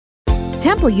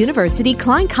Temple University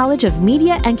Klein College of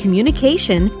Media and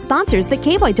Communication sponsors the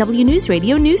KYW News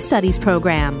Radio News Studies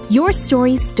program. Your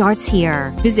story starts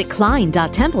here. Visit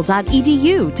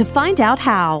klein.temple.edu to find out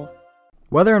how.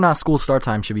 Whether or not school start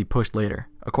time should be pushed later,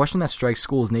 a question that strikes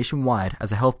schools nationwide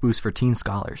as a health boost for teen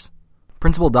scholars.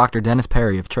 Principal Dr. Dennis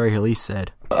Perry of Cherry Hill East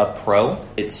said, A pro,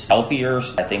 it's healthier.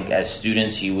 I think as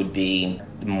students you would be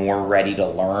more ready to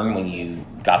learn when you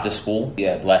got to school. You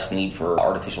have less need for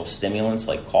artificial stimulants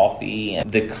like coffee.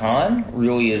 And the con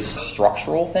really is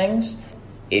structural things.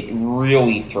 It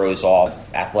really throws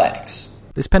off athletics.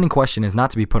 This pending question is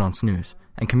not to be put on snooze,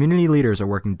 and community leaders are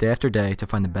working day after day to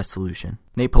find the best solution.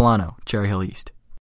 Nate Polano, Cherry Hill East.